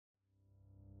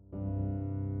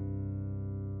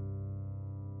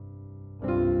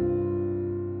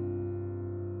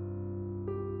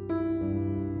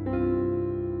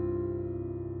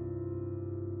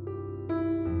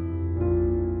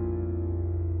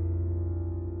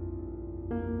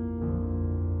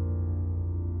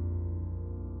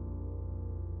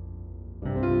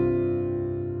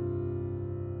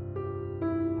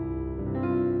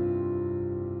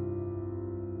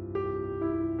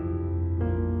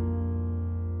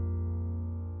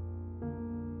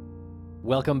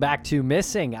Welcome back to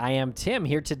Missing. I am Tim,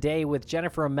 here today with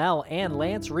Jennifer Amell and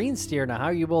Lance Reensteer. Now, how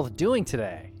are you both doing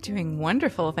today? Doing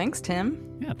wonderful. Thanks,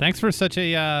 Tim. Yeah, thanks for such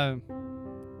a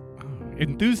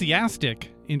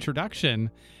enthusiastic introduction.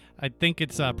 I think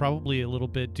it's probably a little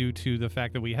bit due to the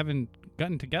fact that we haven't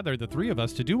gotten together, the three of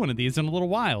us, to do one of these in a little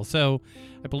while. So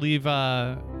I believe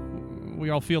we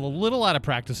all feel a little out of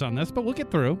practice on this, but we'll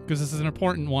get through because this is an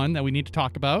important one that we need to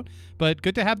talk about. But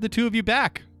good to have the two of you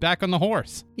back on the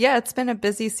horse. Yeah, it's been a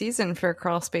busy season for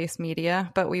Crawl Space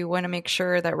Media, but we want to make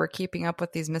sure that we're keeping up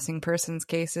with these missing persons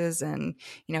cases and,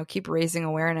 keep raising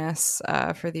awareness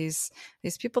for these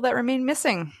people that remain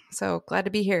missing. So glad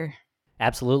to be here.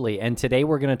 Absolutely. And today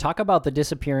we're going to talk about the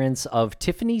disappearance of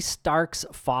Tiffany Starks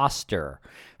Foster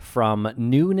from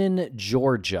Noonan,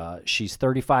 Georgia. She's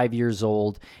 35 years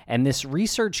old, and this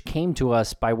research came to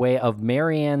us by way of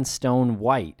Marianne Stone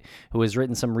White, who has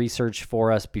written some research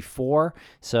for us before.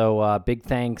 So big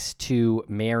thanks to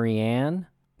Marianne.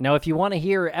 Now, if you want to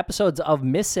hear episodes of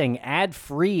Missing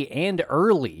ad-free and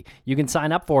early, you can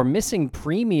sign up for Missing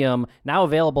Premium, now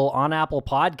available on Apple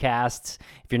Podcasts.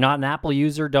 If you're not an Apple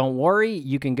user, don't worry.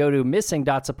 You can go to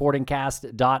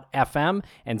missing.supportingcast.fm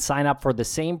and sign up for the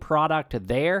same product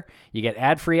there. You get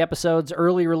ad-free episodes,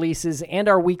 early releases, and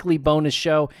our weekly bonus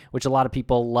show, which a lot of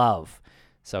people love.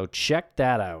 So check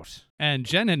that out. And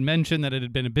Jen had mentioned that it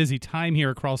had been a busy time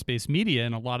here at Crawl Space Media,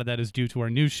 and a lot of that is due to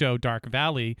our new show, Dark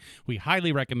Valley. We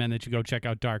highly recommend that you go check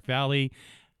out Dark Valley.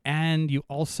 And you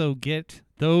also get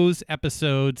those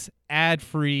episodes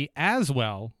ad-free as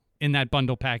well in that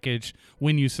bundle package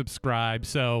when you subscribe.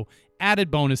 So added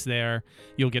bonus there.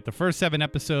 You'll get the first 7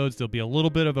 episodes. There'll be a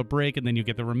little bit of a break, and then you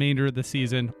get the remainder of the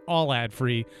season, all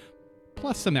ad-free,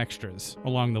 plus some extras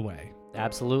along the way.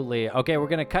 Absolutely. Okay, we're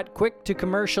going to cut quick to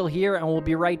commercial here, and we'll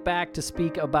be right back to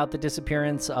speak about the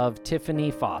disappearance of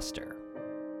Tiffany Foster.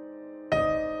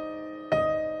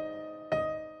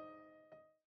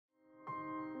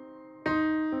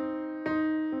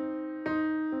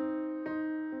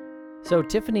 So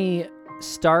Tiffany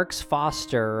Starks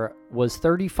Foster was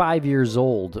 35 years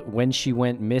old when she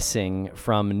went missing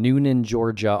from Noonan,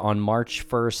 Georgia on March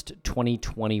 1st,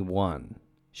 2021.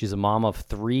 She's a mom of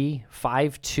 3,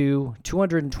 5'2",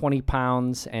 220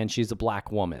 pounds, and she's a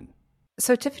black woman.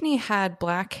 So Tiffany had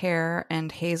black hair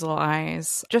and hazel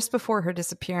eyes. Just before her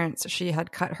disappearance, she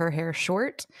had cut her hair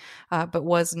short, but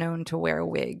was known to wear a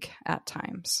wig at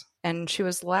times. And she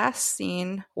was last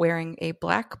seen wearing a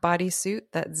black bodysuit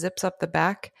that zips up the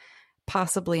back,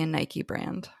 possibly a Nike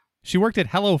brand. She worked at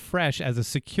HelloFresh as a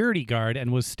security guard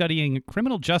and was studying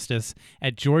criminal justice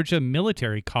at Georgia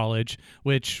Military College,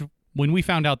 which, when we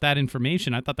found out that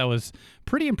information, I thought that was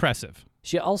pretty impressive.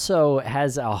 She also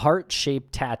has a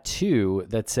heart-shaped tattoo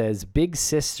that says Big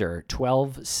Sister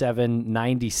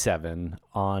 12/7/97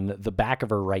 on the back of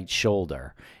her right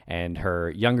shoulder, and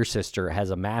her younger sister has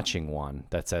a matching one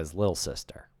that says Little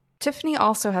Sister. Tiffany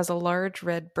also has a large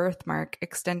red birthmark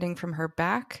extending from her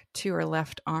back to her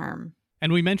left arm.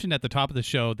 And we mentioned at the top of the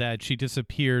show that she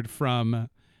disappeared from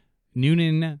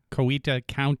Noonan, Coweta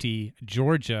County,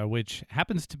 Georgia, which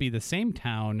happens to be the same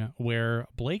town where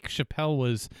Blake Chappelle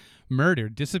was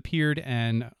murdered, disappeared,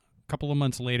 and a couple of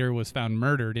months later was found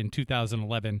murdered in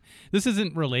 2011. This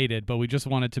isn't related, but we just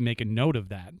wanted to make a note of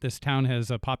that. This town has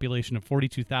a population of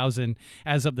 42,000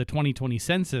 as of the 2020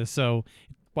 census, so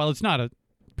while it's not a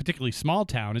particularly small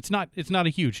town, it's not a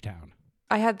huge town.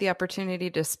 I had the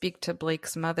opportunity to speak to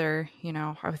Blake's mother,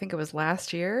 I think it was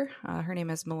last year. Her name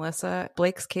is Melissa.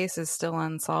 Blake's case is still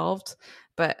unsolved,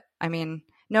 but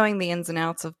knowing the ins and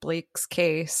outs of Blake's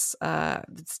case,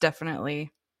 it's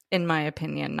definitely, in my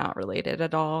opinion, not related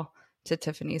at all to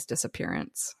Tiffany's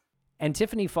disappearance. And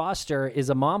Tiffany Foster is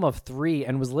a mom of 3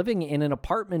 and was living in an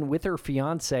apartment with her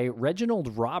fiance,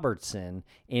 Reginald Robertson,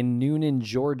 in Noonan,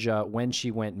 Georgia, when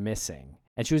she went missing.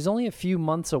 And she was only a few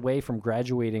months away from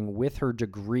graduating with her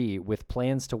degree with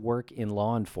plans to work in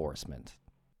law enforcement.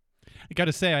 I got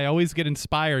to say, I always get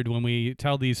inspired when we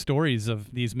tell these stories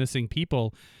of these missing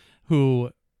people who,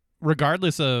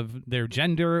 regardless of their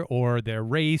gender or their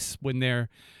race, when they're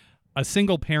a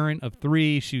single parent of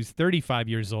 3, she's 35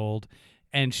 years old,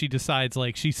 and she decides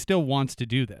she still wants to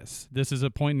do this. This is a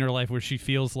point in her life where she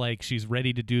feels like she's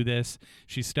ready to do this.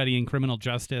 She's studying criminal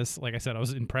justice. Like I said, I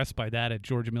was impressed by that at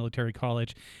Georgia Military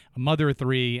College. A mother of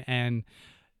 3, and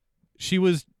she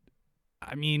was,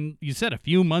 you said a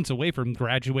few months away from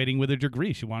graduating with a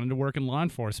degree. She wanted to work in law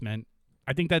enforcement.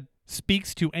 I think that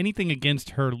speaks to anything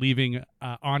against her leaving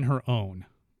on her own.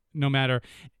 No matter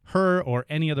her or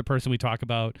any other person we talk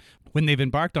about, when they've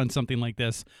embarked on something like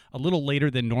this a little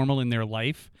later than normal in their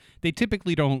life, they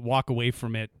typically don't walk away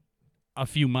from it a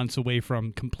few months away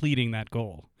from completing that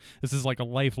goal. This is like a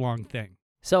lifelong thing.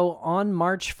 So on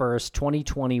March 1st,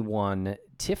 2021,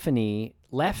 Tiffany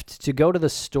left to go to the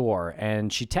store,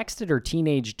 and she texted her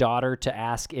teenage daughter to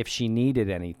ask if she needed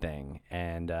anything.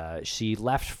 And she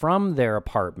left from their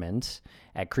apartment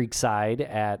at Creekside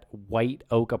at White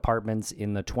Oak Apartments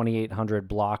in the 2800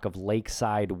 block of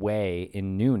Lakeside Way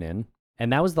in Noonan.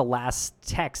 And that was the last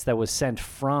text that was sent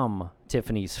from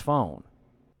Tiffany's phone.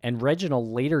 And Reginald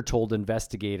later told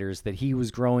investigators that he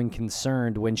was growing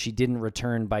concerned when she didn't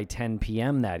return by 10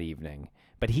 p.m. that evening,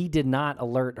 but he did not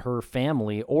alert her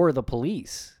family or the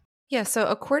police. Yeah, so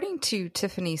according to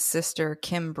Tiffany's sister,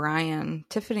 Kim Bryan,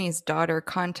 Tiffany's daughter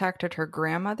contacted her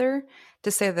grandmother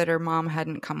to say that her mom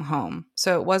hadn't come home.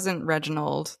 So it wasn't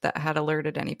Reginald that had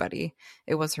alerted anybody,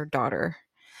 it was her daughter.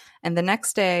 And the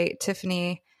next day,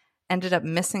 Tiffany ended up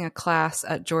missing a class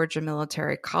at Georgia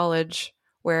Military College,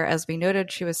 where, as we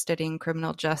noted, she was studying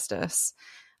criminal justice.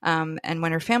 And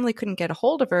when her family couldn't get a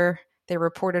hold of her, they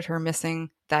reported her missing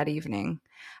that evening.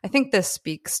 I think this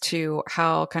speaks to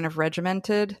how kind of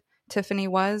regimented Tiffany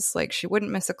was. Like, she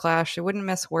wouldn't miss a class, she wouldn't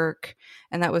miss work,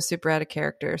 and that was super out of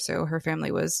character. So her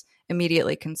family was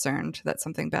immediately concerned that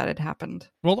something bad had happened.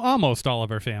 Well, almost all of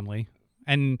her family.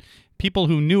 And people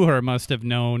who knew her must have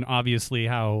known, obviously,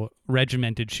 how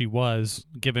regimented she was,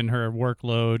 given her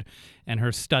workload and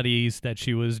her studies that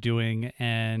she was doing.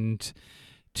 And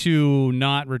to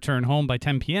not return home by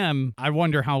 10 p.m., I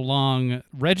wonder how long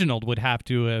Reginald would have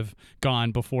to have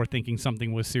gone before thinking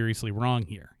something was seriously wrong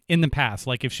here. In the past,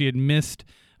 like if she had missed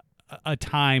a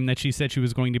time that she said she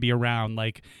was going to be around,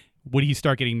 like would he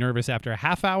start getting nervous after a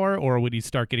half hour, or would he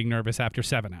start getting nervous after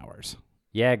 7 hours?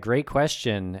 Yeah, great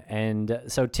question. And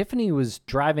so Tiffany was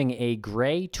driving a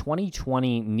gray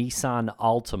 2020 Nissan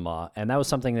Altima, and that was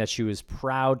something that she was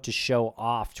proud to show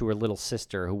off to her little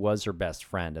sister, who was her best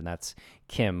friend, and that's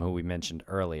Kim, who we mentioned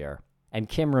earlier. And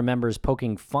Kim remembers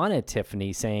poking fun at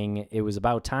Tiffany, saying it was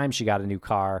about time she got a new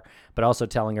car, but also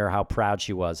telling her how proud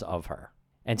she was of her.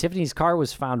 And Tiffany's car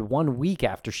was found 1 week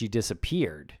after she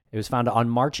disappeared. It was found on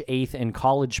March 8th in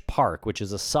College Park, which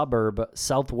is a suburb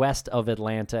southwest of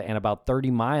Atlanta and about 30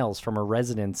 miles from her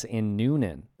residence in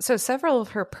Noonan. So several of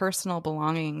her personal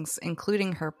belongings,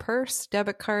 including her purse,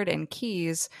 debit card, and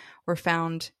keys, were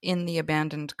found in the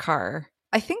abandoned car.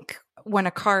 I think when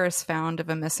a car is found of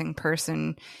a missing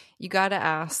person, you got to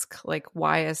ask, like,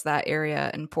 why is that area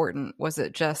important? Was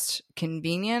it just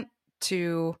convenient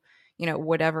to,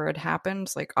 whatever had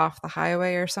happened, like off the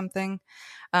highway or something?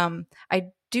 I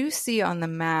do see on the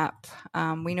map,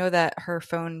 we know that her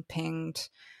phone pinged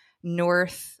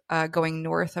north, going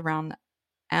north around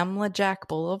Amlajack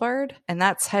Boulevard, and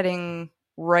that's heading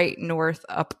right north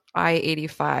up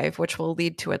I-85, which will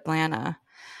lead to Atlanta.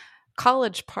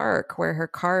 College Park, where her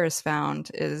car is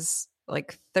found, is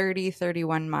like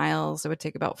 31 miles. It would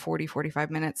take about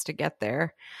 45 minutes to get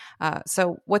there.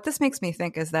 So what this makes me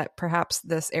think is that perhaps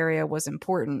this area was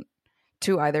important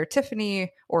to either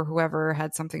Tiffany or whoever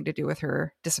had something to do with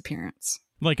her disappearance.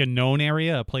 Like a known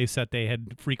area, a place that they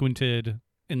had frequented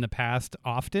in the past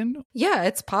often? Yeah,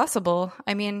 it's possible.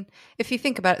 I mean, if you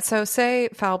think about it, so say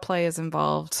foul play is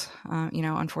involved,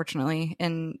 unfortunately,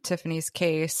 in Tiffany's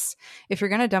case, if you're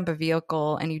going to dump a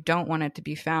vehicle and you don't want it to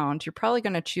be found, you're probably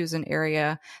going to choose an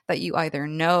area that you either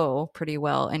know pretty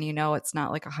well and it's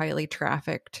not like a highly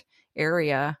trafficked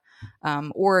area,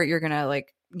 or you're going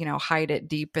to hide it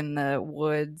deep in the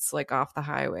woods, like off the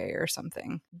highway or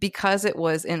something. Because it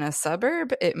was in a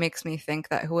suburb, it makes me think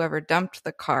that whoever dumped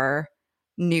the car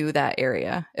knew that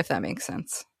area, if that makes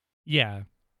sense. Yeah.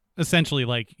 Essentially,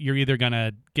 like, you're either going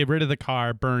to get rid of the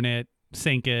car, burn it,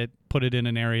 sink it, put it in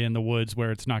an area in the woods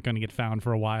where it's not going to get found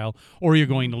for a while, or you're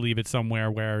going to leave it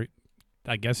somewhere where,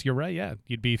 I guess you're right, yeah,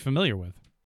 you'd be familiar with.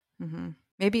 Mm-hmm.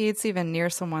 Maybe it's even near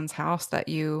someone's house that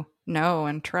you know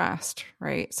and trust,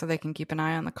 right? So they can keep an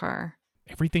eye on the car.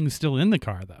 Everything's still in the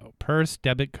car, though. Purse,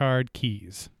 debit card,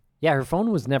 keys. Yeah, her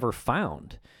phone was never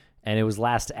found, and it was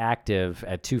last active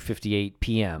at 2:58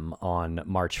 p.m. on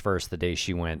March 1st, the day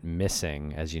she went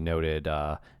missing, as you noted,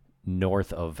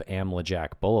 north of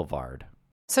Amlajack Boulevard.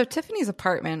 So Tiffany's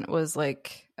apartment was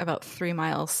like about 3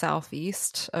 miles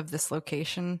southeast of this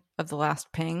location of the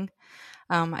last ping.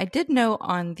 I did know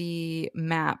on the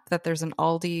map that there's an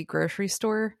Aldi grocery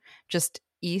store just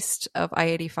east of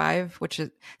I-85, which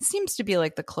seems to be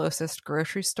like the closest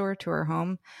grocery store to her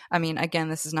home. I mean, again,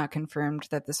 this is not confirmed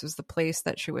that this was the place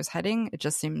that she was heading. It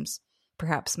just seems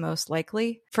perhaps most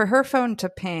likely. For her phone to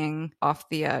ping off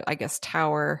the,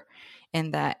 tower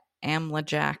in that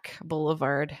Amlajack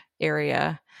Boulevard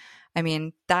area, I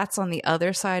mean, that's on the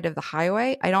other side of the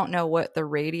highway. I don't know what the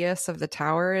radius of the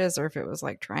tower is or if it was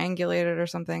like triangulated or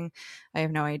something. I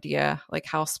have no idea like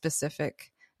how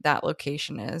specific that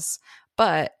location is.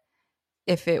 But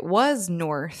if it was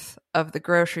north of the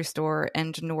grocery store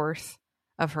and north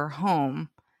of her home,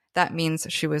 that means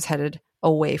she was headed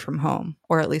away from home,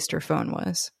 or at least her phone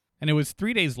was. And it was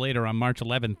 3 days later on March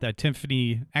 11th that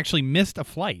Tiffany actually missed a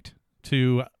flight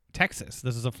to Texas.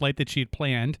 This is a flight that she had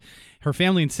planned. Her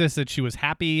family insists that she was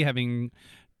happy, having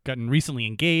gotten recently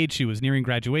engaged. She was nearing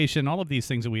graduation, all of these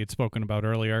things that we had spoken about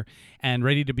earlier, and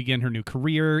ready to begin her new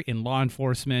career in law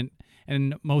enforcement.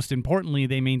 And most importantly,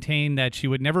 they maintain that she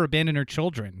would never abandon her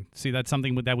children. See, that's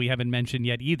something that we haven't mentioned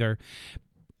yet either.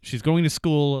 She's going to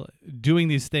school, doing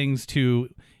these things to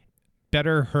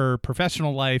better her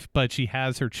professional life, but she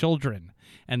has her children.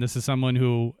 And this is someone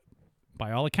who,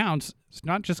 by all accounts, is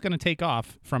not just going to take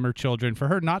off from her children. For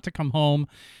her not to come home,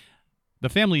 the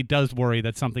family does worry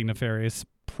that something nefarious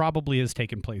probably has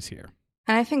taken place here.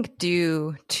 And I think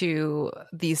due to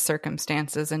these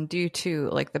circumstances and due to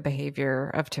like the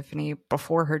behavior of Tiffany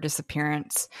before her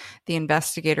disappearance, the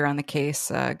investigator on the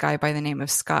case, a guy by the name of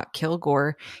Scott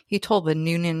Kilgore, he told the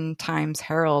Noonan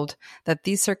Times-Herald that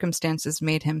these circumstances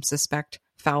made him suspect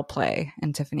foul play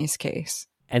in Tiffany's case.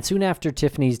 And soon after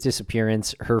Tiffany's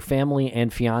disappearance, her family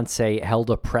and fiancé held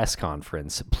a press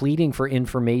conference, pleading for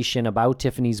information about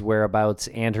Tiffany's whereabouts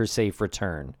and her safe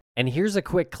return. And here's a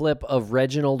quick clip of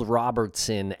Reginald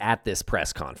Robertson at this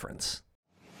press conference.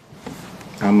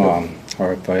 I'm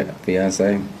her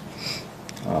fiancé.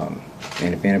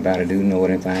 And if anybody do know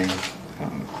anything,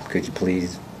 could you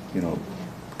please,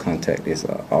 contact this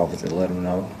office and let them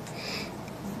know.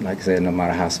 Like I said, no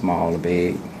matter how small or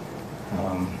big,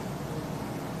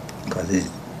 because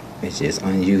it's just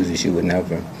unusual. She would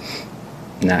never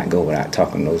not go without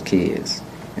talking to those kids,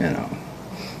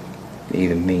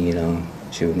 Even me,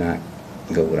 she would not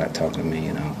go without talking to me,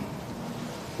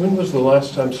 When was the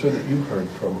last time, sir, that you heard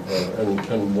from her,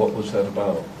 and what was that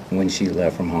about? When she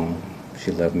left from home.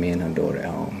 She left me and her daughter at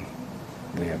home.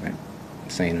 We haven't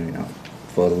seen her,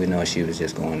 Further we know, she was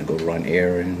just going to go run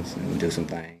errands and do some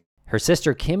things. Her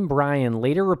sister, Kim Bryan,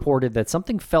 later reported that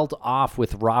something felt off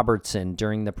with Robertson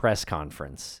during the press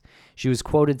conference. She was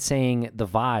quoted saying, "The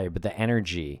vibe, the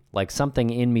energy, like something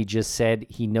in me just said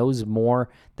he knows more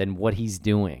than what he's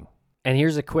doing." And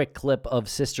here's a quick clip of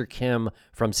Sister Kim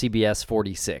from CBS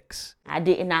 46. I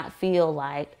did not feel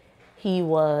like he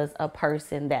was a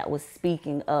person that was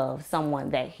speaking of someone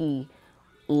that he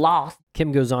lost.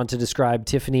 Kim goes on to describe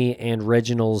Tiffany and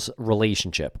Reginald's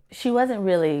relationship. She wasn't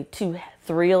really too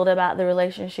thrilled about the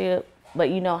relationship,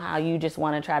 but you know how you just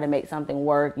want to try to make something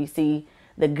work. You see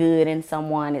the good in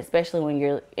someone, especially when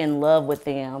you're in love with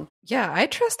them. Yeah, I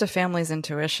trust a family's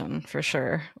intuition for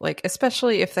sure. Like,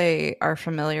 especially if they are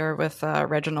familiar with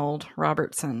Reginald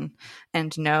Robertson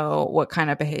and know what kind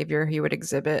of behavior he would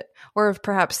exhibit, or have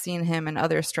perhaps seen him in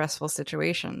other stressful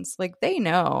situations. Like, they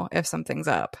know if something's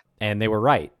up. And they were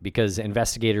right, because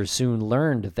investigators soon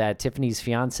learned that Tiffany's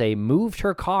fiancé moved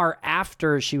her car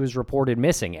after she was reported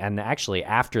missing, and actually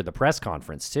after the press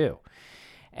conference, too.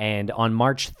 And on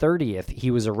March 30th, he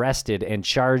was arrested and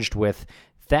charged with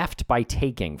theft by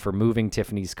taking for moving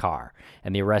Tiffany's car.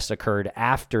 And the arrest occurred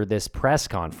after this press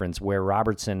conference where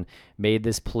Robertson made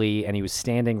this plea, and he was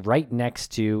standing right next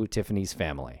to Tiffany's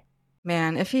family.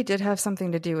 Man, if he did have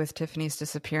something to do with Tiffany's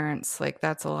disappearance, like,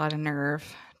 that's a lot of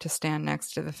nerve to stand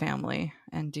next to the family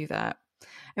and do that.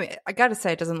 I mean, I gotta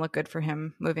say, it doesn't look good for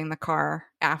him moving the car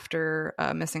after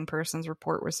a missing persons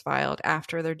report was filed,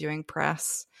 after they're doing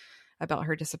press about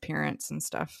her disappearance and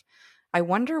stuff. I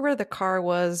wonder where the car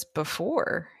was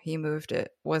before he moved it.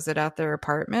 Was it at their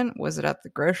apartment? Was it at the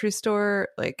grocery store?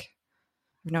 Like,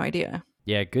 I have no idea.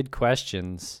 Yeah, good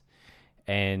questions.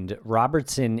 And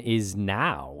Robertson is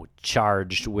now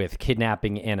charged with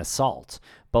kidnapping and assault,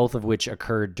 both of which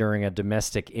occurred during a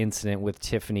domestic incident with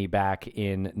Tiffany back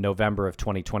in November of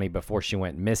 2020 before she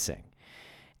went missing.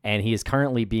 And he is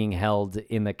currently being held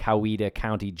in the Coweta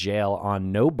County Jail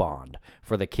on no bond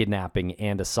for the kidnapping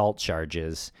and assault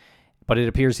charges. But it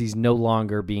appears he's no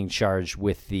longer being charged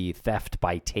with the theft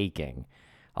by taking,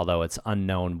 although it's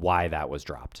unknown why that was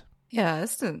dropped. Yeah,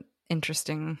 it's an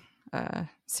interesting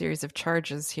series of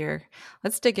charges here.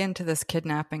 Let's dig into this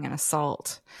kidnapping and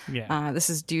assault. Yeah. This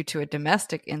is due to a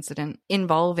domestic incident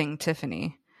involving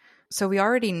Tiffany. So we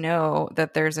already know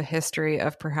that there's a history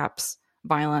of perhaps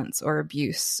violence or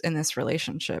abuse in this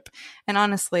relationship. And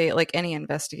honestly, like any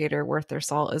investigator worth their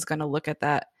salt is going to look at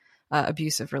that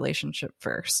abusive relationship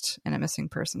first in a missing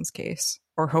persons case,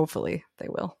 or hopefully they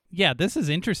will. Yeah, this is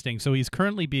interesting. So he's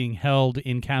currently being held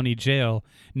in county jail,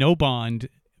 no bond,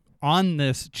 on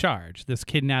this charge, this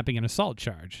kidnapping and assault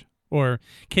charge, or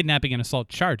kidnapping and assault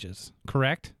charges,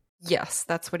 correct? Yes,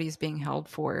 that's what he's being held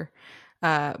for.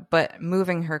 But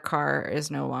moving her car is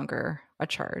no longer a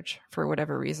charge for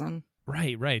whatever reason.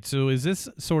 Right. So is this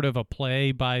sort of a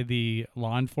play by the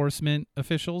law enforcement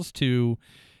officials to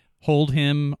hold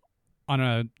him on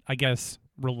a, I guess,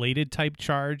 related type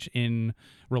charge in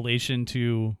relation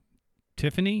to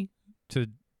Tiffany, to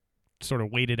sort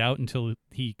of wait it out until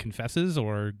he confesses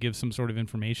or gives some sort of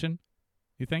information,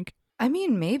 you think? I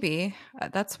mean, maybe.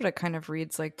 That's what it kind of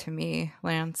reads like to me,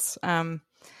 Lance.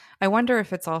 I wonder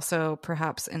if it's also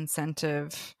perhaps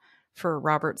incentive for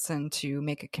Robertson to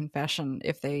make a confession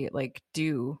if they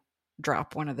do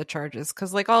drop one of the charges,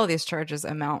 because all of these charges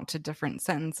amount to different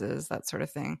sentences, that sort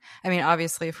of thing. I mean,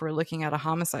 obviously, if we're looking at a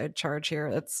homicide charge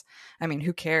here,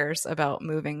 who cares about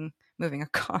moving a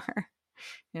car,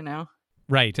 you know?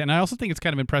 Right. And I also think it's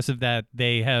kind of impressive that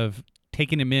they have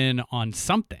taken him in on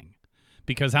something,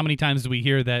 because how many times do we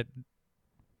hear that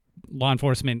law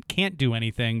enforcement can't do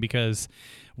anything because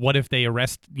what if they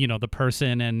arrest, the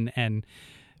person and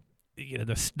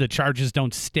the charges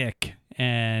don't stick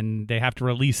and they have to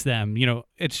release them?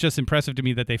 It's just impressive to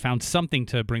me that they found something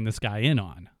to bring this guy in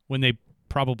on when they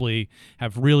probably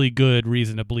have really good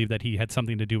reason to believe that he had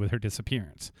something to do with her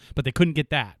disappearance. But they couldn't get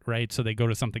that, right? So they go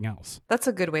to something else. That's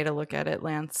a good way to look at it,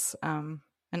 Lance. An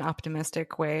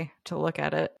optimistic way to look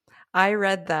at it. I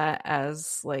read that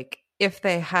as if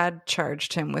they had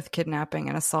charged him with kidnapping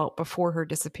and assault before her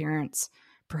disappearance,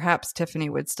 perhaps Tiffany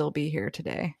would still be here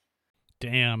today.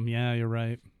 Damn, yeah, you're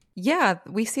right. Yeah,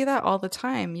 we see that all the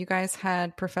time. You guys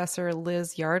had Professor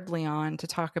Liz Yardley on to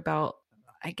talk about,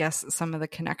 I guess, some of the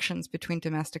connections between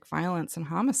domestic violence and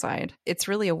homicide. It's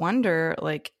really a wonder,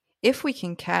 if we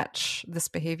can catch this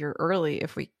behavior early,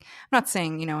 I'm not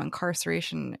saying,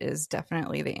 incarceration is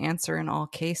definitely the answer in all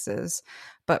cases,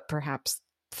 but perhaps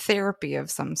therapy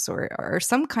of some sort or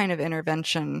some kind of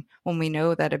intervention when we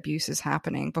know that abuse is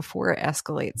happening before it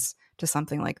escalates to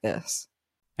something like this.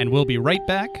 And we'll be right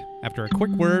back after a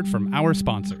quick word from our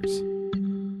sponsors.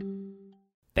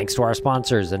 Thanks to our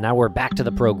sponsors, and now we're back to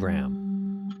the program.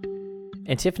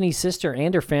 And Tiffany's sister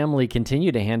and her family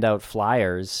continue to hand out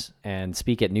flyers and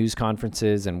speak at news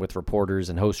conferences and with reporters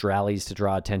and host rallies to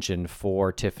draw attention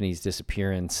for Tiffany's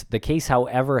disappearance. The case,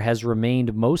 however, has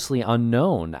remained mostly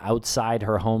unknown outside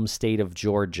her home state of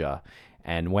Georgia.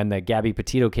 And when the Gabby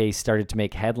Petito case started to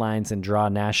make headlines and draw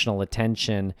national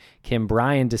attention, Kim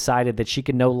Bryan decided that she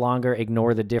could no longer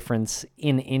ignore the difference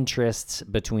in interests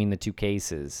between the two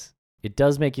cases. It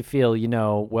does make you feel,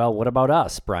 well, what about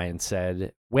us, Bryan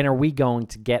said. When are we going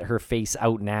to get her face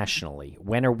out nationally?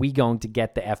 When are we going to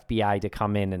get the FBI to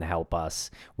come in and help us?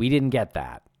 We didn't get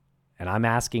that. And I'm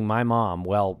asking my mom,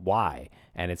 well, why?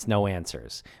 And it's no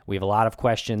answers. We have a lot of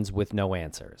questions with no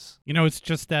answers. It's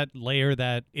just that layer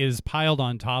that is piled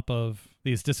on top of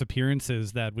these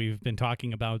disappearances that we've been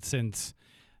talking about since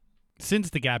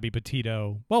the Gabby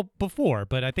Petito, well, before,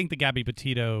 but I think the Gabby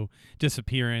Petito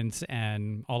disappearance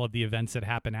and all of the events that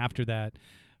happened after that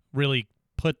really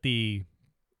put the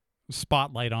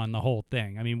spotlight on the whole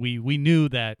thing. I mean, we knew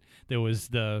that there was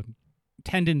the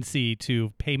tendency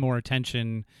to pay more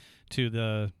attention to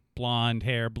the blonde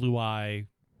hair, blue eye,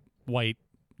 white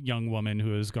young woman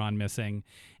who has gone missing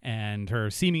and her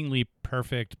seemingly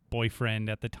perfect boyfriend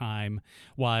at the time,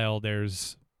 while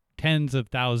there's tens of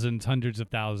thousands, hundreds of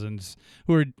thousands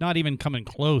who are not even coming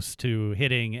close to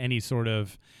hitting any sort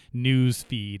of news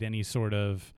feed, any sort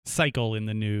of cycle in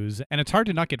the news. And it's hard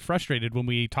to not get frustrated when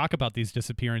we talk about these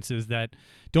disappearances that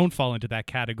don't fall into that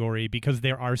category, because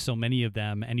there are so many of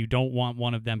them and you don't want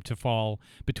one of them to fall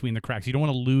between the cracks. You don't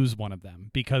want to lose one of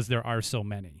them because there are so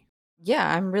many. Yeah,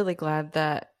 I'm really glad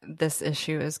that this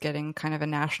issue is getting kind of a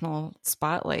national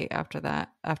spotlight after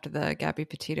the Gabby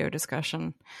Petito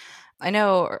discussion. I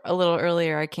know a little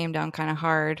earlier I came down kind of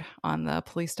hard on the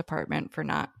police department for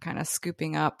not kind of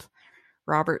scooping up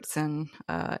Robertson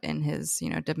in his,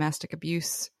 domestic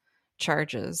abuse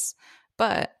charges.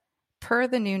 But per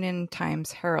the Noonan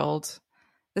Times-Herald,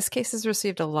 this case has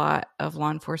received a lot of law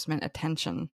enforcement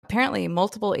attention. Apparently,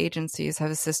 multiple agencies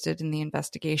have assisted in the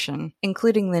investigation,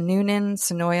 including the Noonan,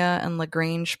 Sonoya, and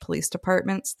LaGrange police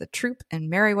departments, the Troop and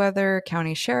Meriwether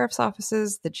County Sheriff's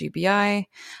Offices, the GBI,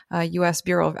 U.S.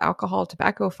 Bureau of Alcohol,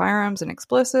 Tobacco, Firearms, and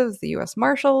Explosives, the U.S.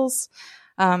 Marshals,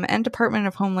 and Department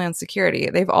of Homeland Security.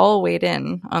 They've all weighed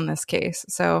in on this case.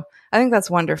 So I think that's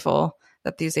wonderful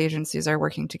that these agencies are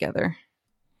working together.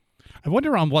 I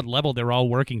wonder on what level they're all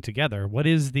working together. What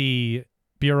is the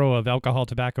Bureau of Alcohol,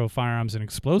 Tobacco, Firearms, and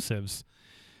Explosives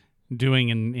doing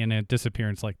in a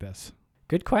disappearance like this?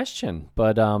 Good question.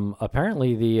 But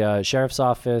apparently the sheriff's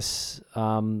office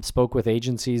spoke with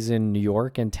agencies in New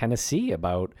York and Tennessee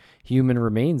about human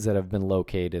remains that have been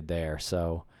located there.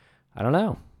 So I don't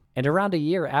know. And around a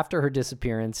year after her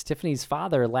disappearance, Tiffany's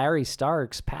father, Larry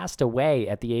Starks, passed away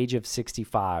at the age of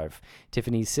 65.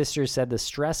 Tiffany's sister said the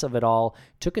stress of it all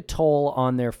took a toll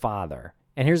on their father.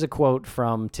 And here's a quote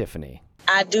from Tiffany.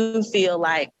 I do feel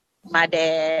like my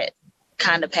dad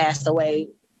kind of passed away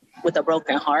with a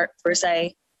broken heart, per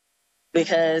se,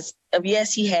 because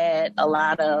yes, he had a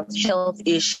lot of health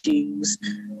issues,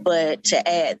 but to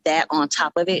add that on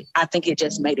top of it, I think it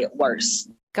just made it worse.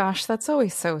 Gosh, that's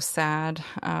always so sad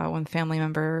when family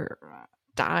member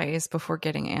dies before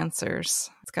getting answers.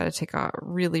 It's got to take a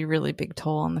really, really big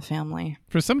toll on the family.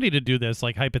 For somebody to do this,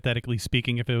 like hypothetically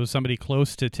speaking, if it was somebody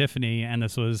close to Tiffany and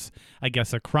this was, I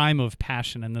guess, a crime of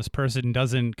passion and this person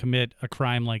doesn't commit a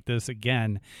crime like this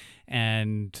again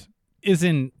and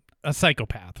isn't a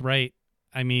psychopath, right?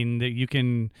 I mean, that you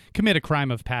can commit a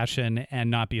crime of passion and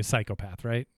not be a psychopath,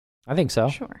 right? I think so.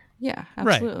 Sure. Yeah,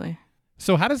 absolutely. Right.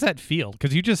 So how does that feel?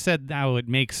 Because you just said how it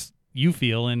makes you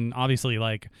feel, and obviously,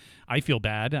 like, I feel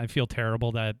bad. I feel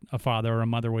terrible that a father or a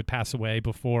mother would pass away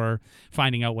before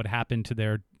finding out what happened to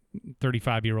their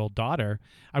 35-year-old daughter.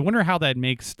 I wonder how that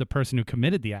makes the person who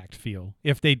committed the act feel,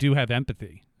 if they do have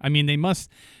empathy. I mean, they must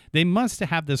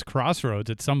have this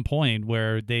crossroads at some point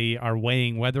where they are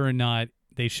weighing whether or not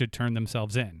they should turn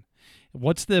themselves in.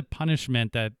 What's the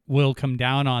punishment that will come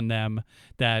down on them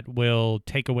that will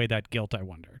take away that guilt, I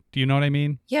wonder? Do you know what I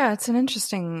mean? Yeah, it's an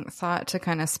interesting thought to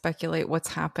kind of speculate what's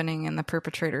happening in the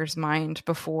perpetrator's mind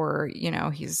before,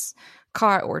 he's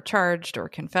caught or charged or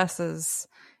confesses.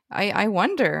 I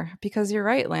wonder, because you're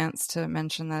right, Lance, to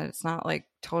mention that it's not like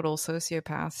total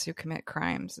sociopaths who commit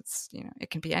crimes. It's, it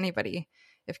can be anybody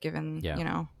if given,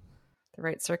 the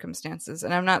right circumstances.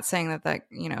 And I'm not saying that,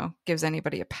 gives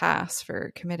anybody a pass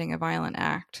for committing a violent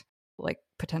act like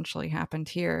potentially happened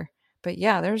here. But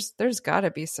yeah, there's got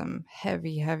to be some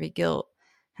heavy, heavy guilt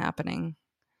happening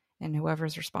in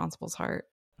whoever's responsible's heart.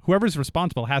 Whoever's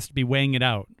responsible has to be weighing it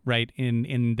out, right,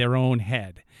 in their own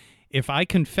head. If I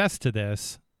confess to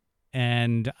this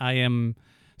and I am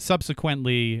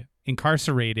subsequently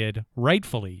incarcerated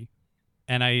rightfully,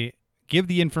 and I give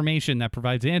the information that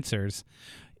provides answers,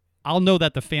 I'll know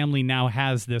that the family now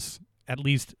has this at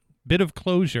least bit of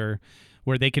closure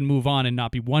where they can move on and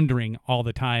not be wondering all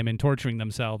the time and torturing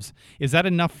themselves. Is that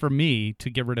enough for me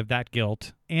to get rid of that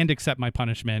guilt and accept my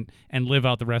punishment and live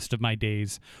out the rest of my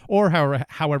days, or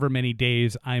however many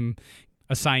days I'm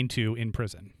assigned to in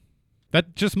prison?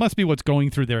 That just must be what's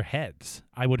going through their heads,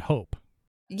 I would hope.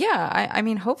 Yeah, I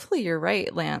mean, hopefully you're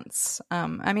right, Lance.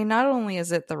 I mean, not only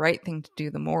is it the right thing to do,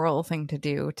 the moral thing to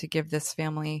do to give this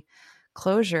family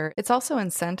closure, it's also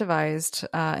incentivized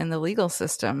in the legal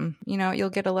system. You'll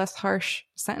get a less harsh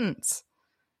sentence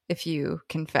if you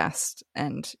confessed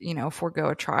and, forego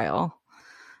a trial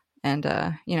and,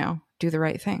 do the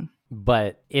right thing.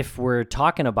 But if we're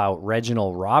talking about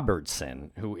Reginald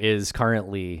Robertson, who is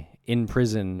currently in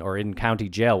prison or in county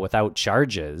jail without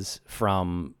charges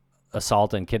from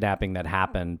assault and kidnapping that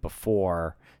happened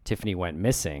before Tiffany went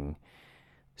missing.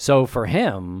 So for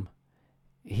him,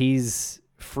 he's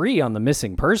free on the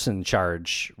missing person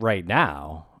charge right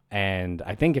now. And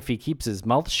I think if he keeps his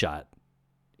mouth shut,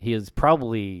 he is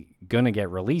probably going to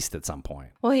get released at some point.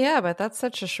 Well, yeah, but that's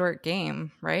such a short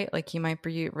game, right? Like he might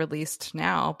be released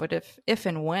now, but if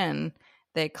and when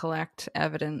they collect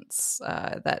evidence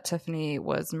that Tiffany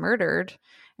was murdered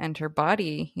and her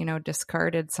body,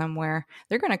 discarded somewhere,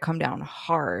 they're going to come down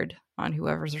hard on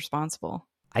whoever's responsible.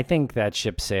 I think that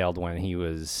ship sailed when he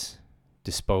was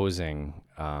disposing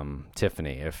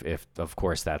Tiffany, if of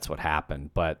course that's what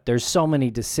happened. But there's so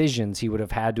many decisions he would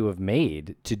have had to have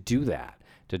made to do that,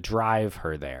 to drive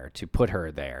her there, to put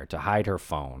her there, to hide her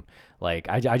phone. Like,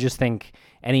 I just think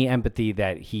any empathy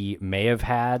that he may have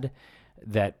had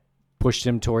that pushed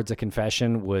him towards a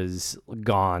confession was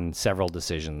gone several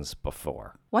decisions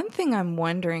before. One thing I'm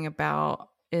wondering about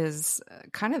is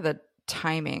kind of the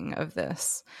timing of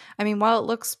this. I mean, while it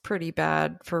looks pretty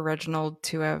bad for Reginald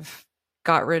to have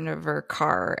got rid of her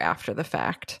car after the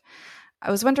fact,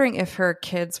 I was wondering if her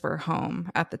kids were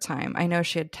home at the time. I know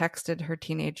she had texted her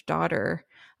teenage daughter.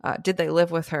 Did they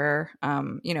live with her?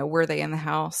 Were they in the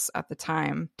house at the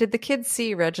time? Did the kids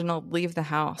see Reginald leave the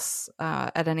house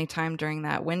at any time during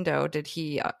that window? Did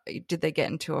they get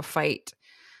into a fight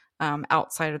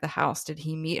outside of the house? Did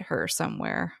he meet her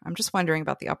somewhere? I'm just wondering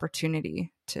about the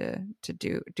opportunity to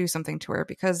do something to her,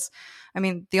 because, I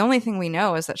mean, the only thing we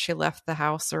know is that she left the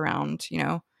house around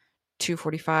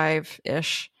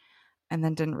 2:45-ish and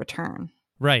then didn't return.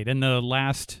 Right, and the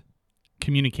last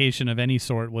communication of any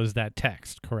sort was that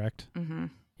text, correct? Mm-hmm.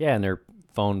 Yeah, and their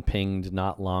phone pinged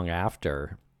not long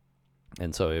after.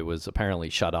 And so it was apparently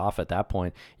shut off at that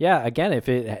point. Yeah, again,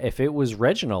 if it was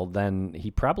Reginald, then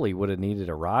he probably would have needed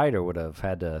a ride or would have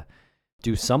had to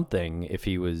do something if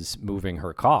he was moving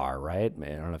her car, right? I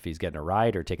don't know if he's getting a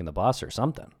ride or taking the bus or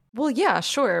something. Well, yeah,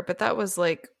 sure, but that was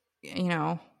like,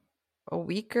 a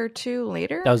week or two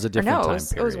later. That was a different time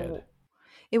It was, period.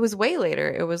 it was way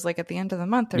later. It was like at the end of the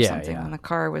month or something when the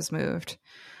car was moved.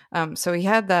 So he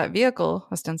had that vehicle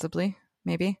ostensibly,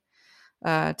 maybe,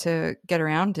 to get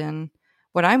around in.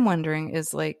 What I'm wondering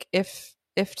is like if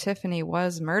Tiffany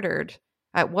was murdered,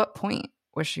 at what point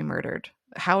was she murdered?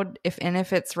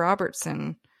 If it's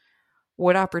Robertson,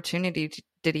 what opportunity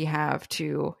did he have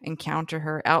to encounter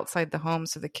her outside the home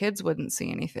so the kids wouldn't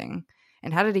see anything?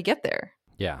 And how did he get there?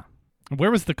 Yeah. Where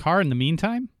was the car in the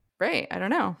meantime? Right. I don't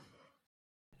know.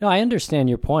 No, I understand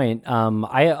your point.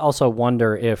 I also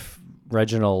wonder if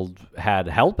Reginald had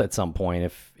help at some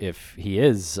point, if he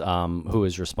is who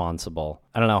is responsible.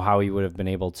 I don't know how he would have been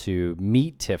able to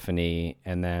meet Tiffany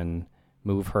and then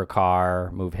move her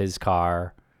car, move his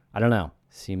car. I don't know.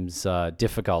 Seems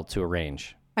difficult to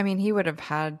arrange. I mean, he would have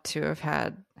had to have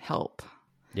had help.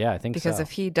 Yeah, I think because so.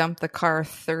 if he dumped the car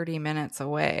 30 minutes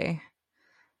away,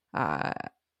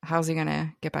 how's he going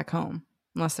to get back home?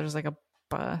 Unless there's like a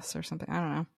bus or something. I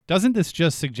don't know. Doesn't this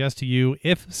just suggest to you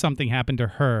if something happened to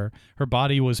her, her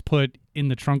body was put in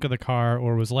the trunk of the car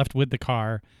or was left with the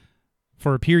car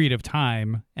for a period of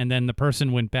time, and then the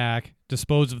person went back,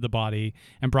 disposed of the body,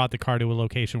 and brought the car to a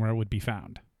location where it would be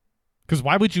found? Because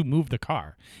why would you move the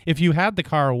car? If you had the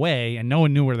car away and no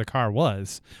one knew where the car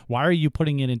was, why are you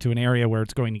putting it into an area where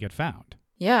it's going to get found?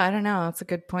 Yeah, I don't know. That's a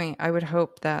good point. I would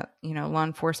hope that, law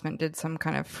enforcement did some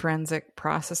kind of forensic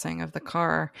processing of the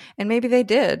car. And maybe they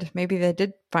did. Maybe they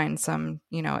did find some,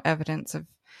 evidence of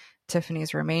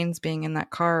Tiffany's remains being in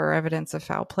that car or evidence of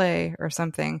foul play or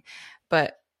something.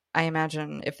 But I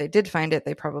imagine if they did find it,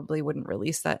 they probably wouldn't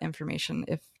release that information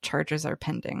if charges are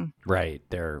pending. Right.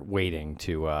 They're waiting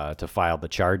to file the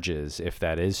charges if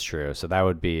that is true. So that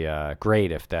would be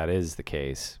great if that is the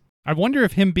case. I wonder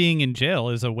if him being in jail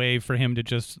is a way for him to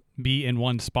just be in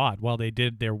one spot while they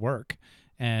did their work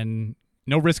and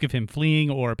no risk of him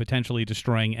fleeing or potentially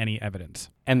destroying any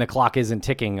evidence. And the clock isn't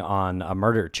ticking on a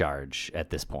murder charge at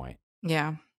this point.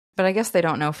 Yeah. But I guess they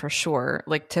don't know for sure.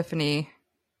 Like Tiffany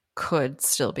could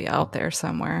still be out there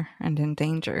somewhere and in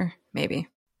danger, maybe.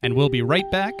 And we'll be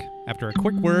right back after a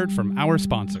quick word from our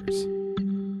sponsors.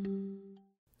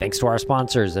 Thanks to our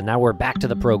sponsors, and now we're back to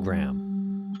the program.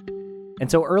 And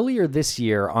so earlier this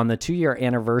year, on the 2-year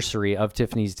anniversary of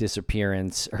Tiffany's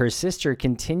disappearance, her sister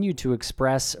continued to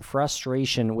express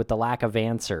frustration with the lack of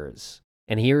answers.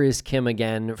 And here is Kim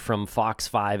again from Fox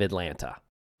 5 Atlanta.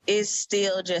 It's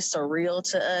still just surreal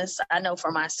to us. I know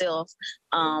for myself,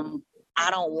 I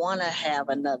don't want to have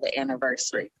another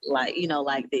anniversary like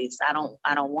this. I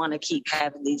don't want to keep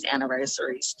having these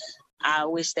anniversaries. I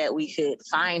wish that we could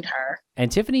find her.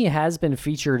 And Tiffany has been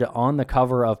featured on the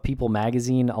cover of People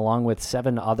magazine along with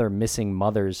 7 other missing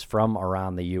mothers from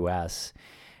around the U.S.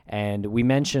 And we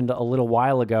mentioned a little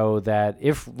while ago that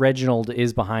if Reginald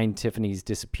is behind Tiffany's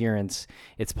disappearance,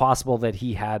 it's possible that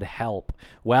he had help.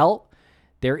 Well,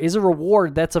 there is a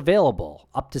reward that's available.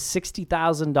 Up to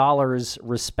 $60,000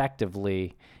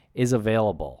 respectively is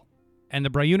available. And the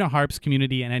Bryuna Harps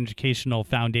Community and Educational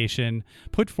Foundation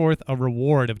put forth a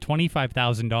reward of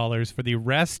 $25,000 for the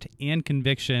arrest and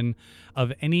conviction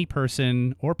of any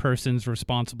person or persons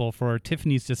responsible for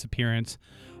Tiffany's disappearance,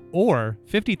 or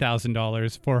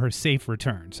 $50,000 for her safe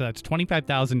return. So that's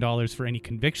 $25,000 for any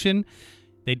conviction.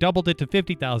 They doubled it to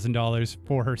 $50,000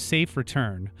 for her safe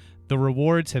return. The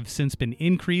rewards have since been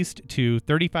increased to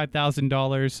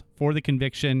 $35,000 for the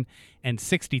conviction and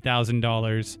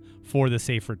 $60,000 for the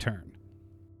safe return.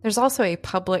 There's also a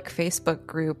public Facebook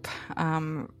group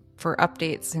for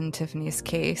updates in Tiffany's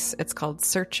case. It's called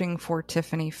Searching for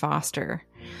Tiffany Foster.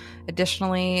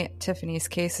 Additionally, Tiffany's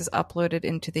case is uploaded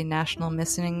into the National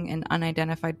Missing and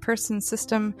Unidentified Persons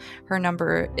System. Her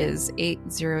number is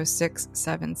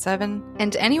 80677.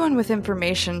 And anyone with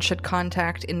information should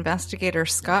contact investigator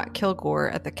Scott Kilgore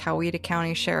at the Coweta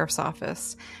County Sheriff's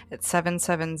Office at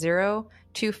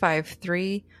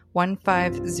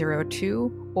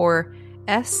 770-253-1502 or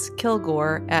S.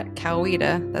 Kilgore at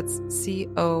Coweta, that's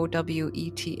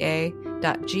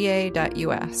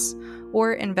COWETA.GA.US,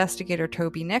 or investigator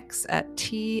Toby Nix at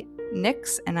TNix,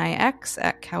 Nix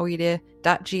at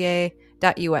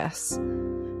Coweta.GA.US.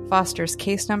 Foster's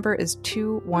case number is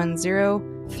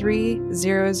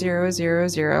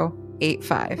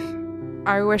 210-3000085.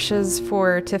 Our wishes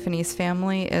for Tiffany's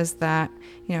family is that,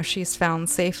 she's found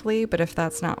safely, but if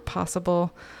that's not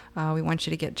possible, we want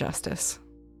you to get justice.